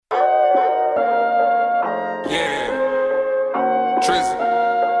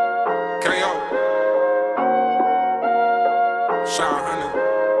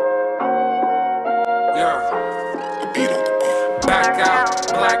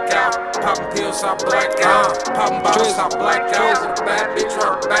back out. Popping pills, I black out. Popping bottles, I black out. With a bad bitch,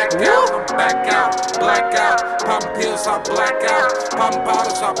 her back out. I'm back out, black out. Popping pills, I black out. Popping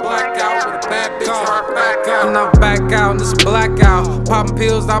bottles, I black out. With a bad bitch, her back out. And I'm back out, and this a blackout. Popping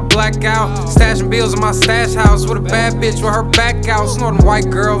pills, I black out. Stashing bills in my stash house with a bad bitch with her back out. Snorting white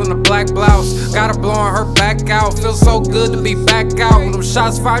girl in a black blouse. Got her blowing her back out. Feels so good to be back out. When them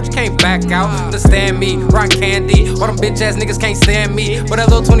shots fired, you can't back out. Understand me, rock candy. All them bitch ass niggas can't stand me. But that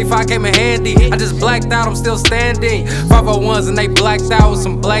little 25 came in handy. I just blacked out, I'm still standing. 501s and they blacked out with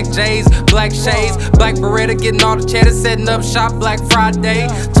some black J's, black shades, black Beretta, getting all the cheddar, setting up shop Black Friday.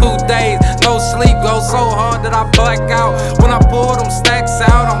 2 days, no sleep, go so hard that I black out. When I pull them stacks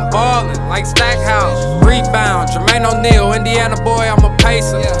out, I'm ballin' like Stackhouse. Rebound, Jermaine O'Neal, Indiana boy, I'm a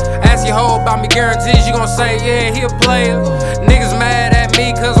pacer. Ask your hoe about me, guarantees you gon' say, yeah, he a player. Niggas mad at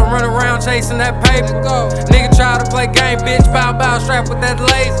me cause I'm running around chasing that paper. Nigga try to play game, bitch, bow bow, strapped with that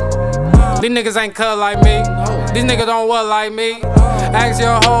laser. These niggas ain't cut like me. These niggas don't what like me. Ask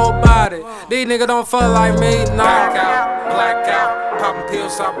your whole body. These niggas don't fuck like me. No. Black out, black out. Popping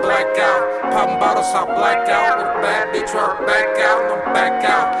pills, I black out. Popping bottles, I black out. With a bad bitch, her back out. I'm back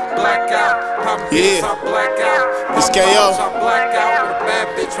out, black out. Popping pills, I black out. It's Popping bottles, KO. I black out. With a bad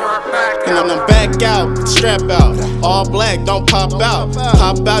bitch, her back out. And I'm back out, strap out. All black, don't pop out.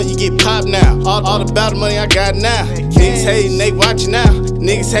 Pop out, you get popped now. All about the money I got now. Niggas hating, they watching now.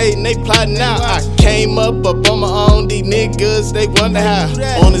 Niggas hating, they plotting out. I came up on my own. These niggas, they wonder how.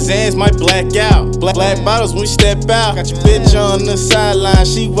 On his hands, might black out. Black bottles when we step out. Got your bitch on the sideline.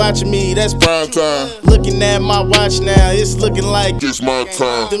 She watching me, that's prime time. Looking at my watch now, it's looking like it's my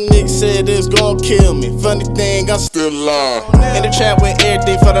time. Them niggas said it's gon' kill me. Funny thing, I'm still alive. In the trap with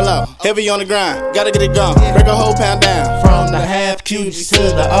everything for the law. Heavy on the grind, gotta get it gone. Break a whole pound down. From the half QG to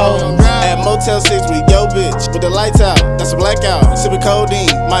the O. At Motel 6 with yo bitch. With the lights out, that's a blackout. Sipping codeine,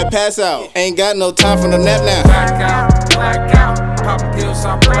 might pass out. Ain't got no time for no nap now. Black out, black out. Popping pills,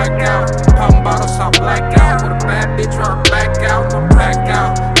 I black out. Popping bottles, I black out. With a bad bitch, her back out. I'm back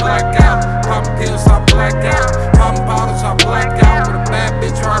out, black out. Popping pills, I black out. Popping bottles, I black out. With a bad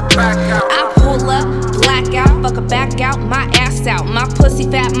bitch, her back out. I pull up, black out, fuck a back out, my ass out. My pussy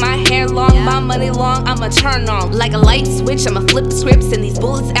fat, my hair long, my money long, I'ma turn on. Like a light switch, I'ma flip the scripts, and these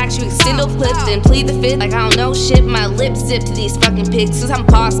bullets actually extend clips and plead the fifth. Like I don't know shit, my lips zip to these fucking pics. Cause I'm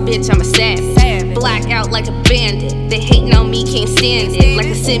boss bitch, I'm a savage. Black out like a bandit. They hating on me, can't stand it. Like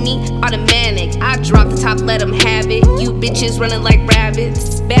a semi-automatic. I drop the top, let them have it. You bitches running like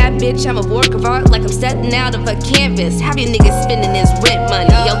rabbits. Bad bitch, I'm a work of art, like I'm stepping out of a canvas. Have you niggas spending this rent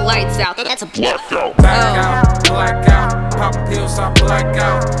money? Your lights out, that's a blackout. Black out, black out. Popping pills, I black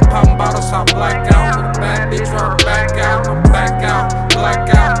out. Popping bottles, I black out. With a bad bitch, her back out. I'm back out, black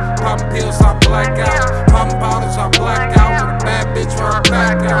out. Popping pills, I black out. Popping bottles, I black out. With a bad bitch, her